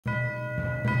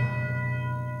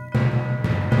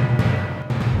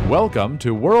Welcome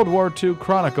to World War II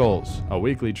Chronicles, a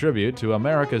weekly tribute to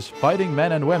America's fighting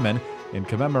men and women in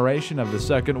commemoration of the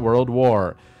Second World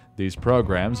War. These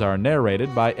programs are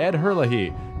narrated by Ed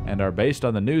Herlihy and are based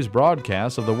on the news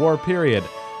broadcasts of the war period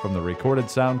from the recorded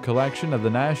sound collection of the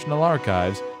National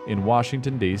Archives in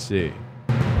Washington, D.C.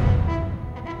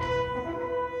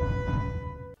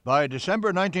 By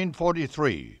December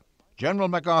 1943, General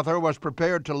MacArthur was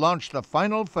prepared to launch the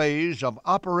final phase of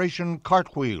Operation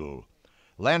Cartwheel,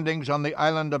 landings on the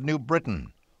island of New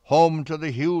Britain, home to the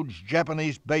huge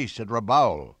Japanese base at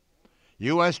Rabaul.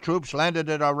 U.S. troops landed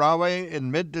at Arawe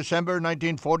in mid-December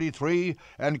 1943,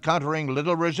 encountering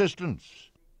little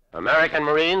resistance. American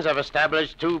Marines have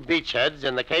established two beachheads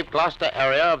in the Cape Gloucester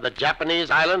area of the Japanese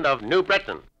island of New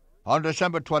Britain. On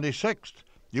December 26th,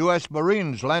 U.S.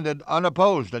 Marines landed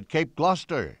unopposed at Cape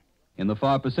Gloucester. In the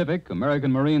far Pacific,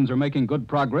 American Marines are making good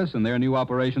progress in their new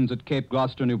operations at Cape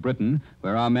Gloucester, New Britain,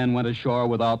 where our men went ashore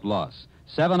without loss.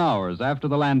 7 hours after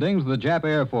the landings, the Jap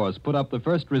Air Force put up the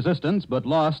first resistance but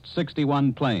lost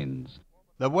 61 planes.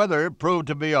 The weather proved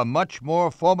to be a much more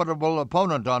formidable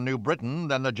opponent on New Britain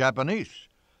than the Japanese.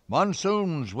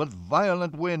 Monsoons with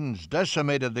violent winds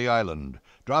decimated the island,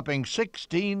 dropping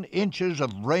 16 inches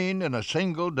of rain in a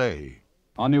single day.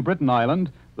 On New Britain Island,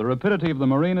 the rapidity of the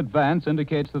Marine advance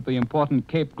indicates that the important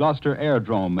Cape Gloucester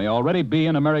Airdrome may already be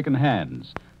in American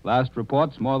hands. Last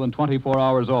reports, more than 24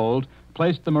 hours old,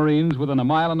 placed the Marines within a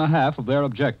mile and a half of their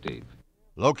objective.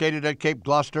 Located at Cape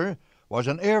Gloucester was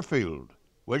an airfield,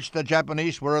 which the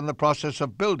Japanese were in the process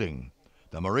of building.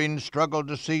 The Marines struggled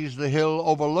to seize the hill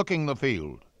overlooking the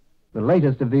field. The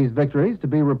latest of these victories to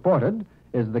be reported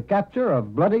is the capture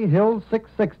of Bloody Hill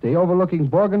 660 overlooking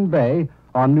Borgin Bay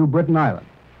on New Britain Island,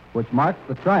 which marks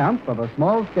the triumph of a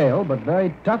small-scale but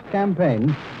very tough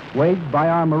campaign waged by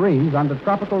our Marines under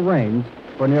tropical rains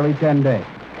for nearly 10 days.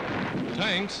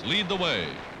 Tanks lead the way.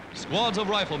 Squads of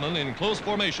riflemen in close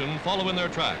formation follow in their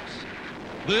tracks.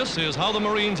 This is how the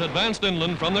Marines advanced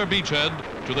inland from their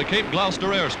beachhead to the Cape Gloucester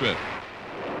airstrip.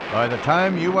 By the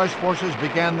time U.S. forces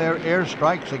began their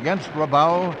airstrikes against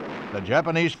Rabaul, the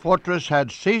Japanese fortress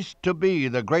had ceased to be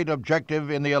the great objective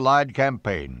in the Allied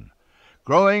campaign.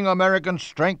 Growing American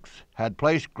strength had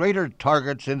placed greater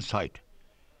targets in sight.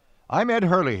 I'm Ed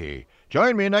Herlihy.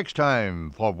 Join me next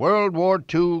time for World War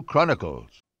II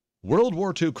Chronicles. World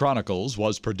War II Chronicles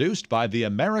was produced by the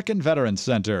American Veterans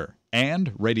Center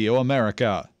and Radio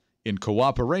America in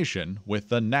cooperation with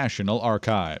the National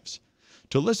Archives.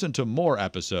 To listen to more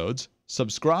episodes,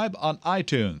 subscribe on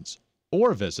iTunes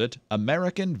or visit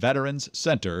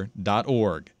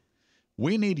AmericanVeteransCenter.org.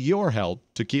 We need your help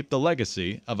to keep the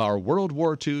legacy of our World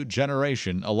War II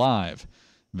generation alive.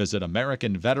 Visit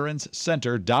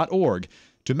AmericanVeteransCenter.org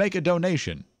to make a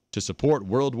donation to support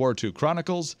World War II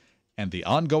Chronicles and the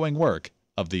ongoing work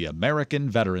of the American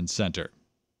Veterans Center.